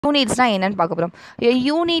Units na என்னன்னு பார்க்க போறோம். A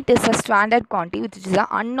unit is a standard quantity which is the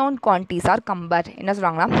unknown quantities are compared. என்ன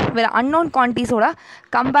சொல்றாங்கன்னா வேற unknown quantities ஓட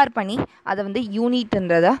கம்பேர் பண்ணி அதை வந்து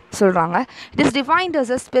யூனிட்ன்றத சொல்றாங்க. It is defined as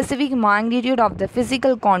a specific magnitude of the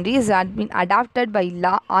physical quantities that have been adapted by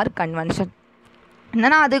law or convention.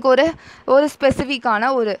 என்னன்னா அதுக்கு ஒரு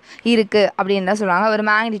ஸ்பெசிஃபிக்கான ஒரு இருக்குது அப்படின்னு சொல்கிறாங்க. ஒரு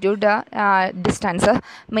மேக்னிடியூட் டிஸ்டன்ஸை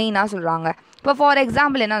மெயினாக சொல்கிறாங்க. இப்போ ஃபார்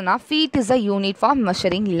எக்ஸாம்பிள் என்னன்னா feet is a unit for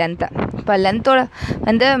measuring லென்த்தை. இப்போ லென்த்தோட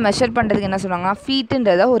வந்து மெஷர் பண்ணுறதுக்கு என்ன சொல்கிறாங்கன்னா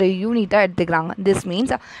ஃபீட்டுன்றதை ஒரு யூனிட்டாக எடுத்துக்கிறாங்க. This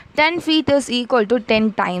means 10 feet is equal to 10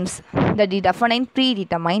 times the defined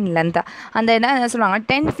predetermined length. அந்த என்ன சொல்கிறாங்க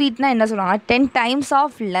 10 feetனா என்ன சொல்கிறாங்க 10 times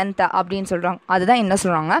of length அப்படின்னு சொல்கிறாங்க. அதுதான் என்ன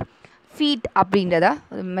சொல்கிறாங்க ஃபீட் அப்படின்றத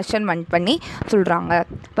மெஷர்மெண்ட் பண்ணி சொல்கிறாங்க.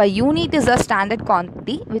 இப்போ unit is a standard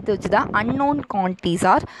quantity with which the unknown quantities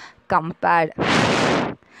R compared.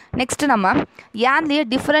 Next நம்ம ஏர்லேயே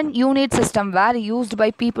different unit system where used by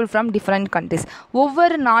people from different countries.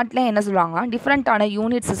 ஒவ்வொரு நாட்டில் என்ன சொல்லுவாங்க டிஃப்ரெண்ட்டான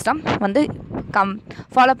யூனிட் சிஸ்டம் வந்து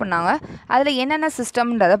ஃபாலோ பண்ணாங்க. அதில் என்னென்ன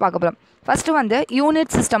சிஸ்டம்ன்றதை பார்க்க போகிறோம். ஃபஸ்ட்டு வந்து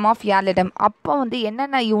யூனிட் சிஸ்டம் ஆஃப் ஏர்லிடம். அப்போ வந்து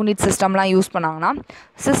என்னென்ன யூனிட் சிஸ்டம்லாம் யூஸ் பண்ணாங்கன்னா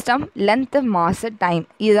சிஸ்டம் லென்த்து மாசு டைம்.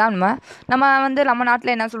 இதுதான் நம்ம வந்து நம்ம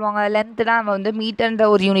நாட்டில் என்ன சொல்லுவாங்க லென்த்துனா நம்ம வந்து மீட்டர்ன்ற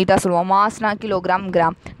ஒரு யூனிட்டாக சொல்லுவோம். மாஸ்னா கிலோகிராம்,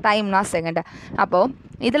 கிராம், டைம்னா செகண்டு. அப்போது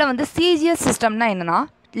இதில் வந்து சிஜிஎஸ் சிஸ்டம்னா என்னென்னா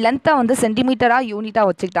லென்த்தை வந்து சென்டிமீட்டராக யூனிட்டாக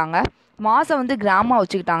வச்சுக்கிட்டாங்க, மாசை வந்து கிராமாக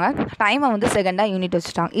வச்சுக்கிட்டாங்க, டைமை வந்து செகண்டாக யூனிட்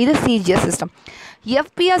வச்சுக்கிட்டாங்க. இது சிஜிஎஸ் சிஸ்டம்.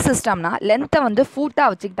 எஃபிஎஸ் சிஸ்டம்னா லென்த்தை வந்து ஃபூட்டாக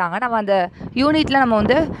வச்சுக்கிட்டாங்க. நம்ம அந்த யூனிட்டில் நம்ம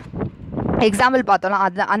வந்து எக்ஸாம்பிள்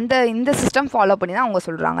பார்த்தோம்னா இந்த சிஸ்டம் ஃபாலோ பண்ணி தான் அவங்க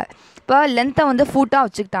சொல்கிறாங்க. இப்போ லென்த்தை வந்து ஃபூட்டாக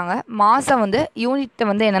வச்சுக்கிட்டாங்க, மாசை வந்து யூனிட்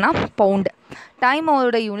வந்து என்னென்னா பவுண்டு,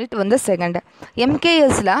 டைமோட யூனிட் வந்து செகண்டு.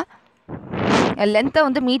 எம்கேஎஸில் லென்த்தை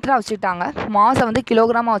வந்து மீட்டராக வச்சுக்கிட்டாங்க, மாசை வந்து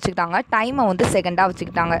கிலோகிராமாக வச்சுக்கிட்டாங்க, டைமை வந்து செகண்டாக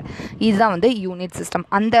வச்சுக்கிட்டாங்க. இதுதான் வந்து யூனிட் சிஸ்டம்.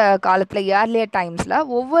 அந்த காலத்தில் ஏர்லியர் டைம்ஸில்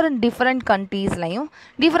ஒவ்வொரு டிஃப்ரெண்ட் கண்ட்ரீஸ்லையும்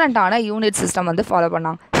டிஃப்ரெண்ட்டான யூனிட் சிஸ்டம் வந்து ஃபாலோ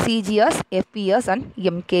பண்ணாங்க. CGS, FPS and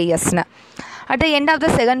எம்கேஎஸ்னு. At the end of the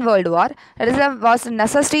Second World War, it was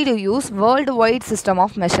necessary to use worldwide system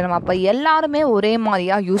of measurement. அப்போ எல்லாருமே ஒரே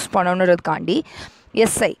மாதிரியாக use பண்ணணுன்றதுக்காண்டி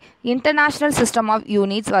SI International System of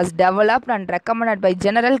Units was developed and recommended by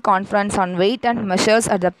General Conference on Weight and Measures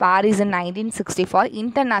at the Paris in 1960 for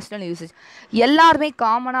international usage. எல்லாருமே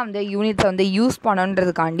காமனாக அந்த யூனிட்ஸை வந்து use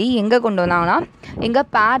பண்ணணுன்றதுக்காண்டி எங்கே கொண்டு வந்தாங்கன்னா எங்கள்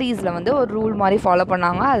பாரிஸில் வந்து ஒரு ரூல் மாதிரி ஃபாலோ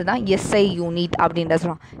பண்ணாங்க. அதுதான் SI யூனிட் அப்படின்றத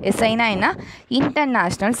சொல்கிறாங்க. SIனா என்ன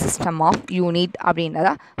இன்டர்நேஷ்னல் சிஸ்டம் ஆஃப் யூனிட்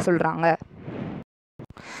அப்படின்றத சொல்கிறாங்க.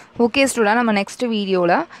 ஓகே ஸ்டூடெண்ட், நம்ம நெக்ஸ்ட்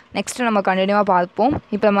வீடியோவில் நெக்ஸ்ட்டு நம்ம கண்டினியூவாக பார்ப்போம்.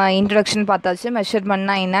 இப்போ நம்ம இன்ட்ரடக்ஷன் பார்த்தாச்சு,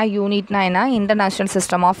 மெஷர்மெண்ட்னா என்ன, யூனிட்னா என்ன, இன்டர்நேஷ்னல்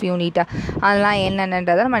சிஸ்டம் ஆஃப் யூனிட் அதெல்லாம்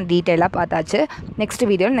என்னென்னன்றதை நம்ம டீட்டெயிலாக பார்த்தாச்சு. நெக்ஸ்ட்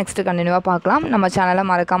வீடியோவில் நெக்ஸ்ட்டு கண்டினியூவாக பார்க்கலாம். நம்ம சேனலை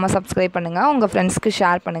மறக்காமல் சப்ஸ்கிரைப் பண்ணுங்கள், உங்கள் ஃப்ரெண்ட்ஸ்க்கு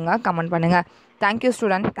ஷேர் பண்ணுங்கள், கமெண்ட் பண்ணுங்கள். தேங்க்யூ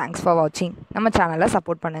ஸ்டூடெண்ட், தேங்க்ஸ் ஃபார் வாட்சிங். நம்ம சேனலை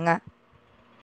சப்போர்ட் பண்ணுங்கள்.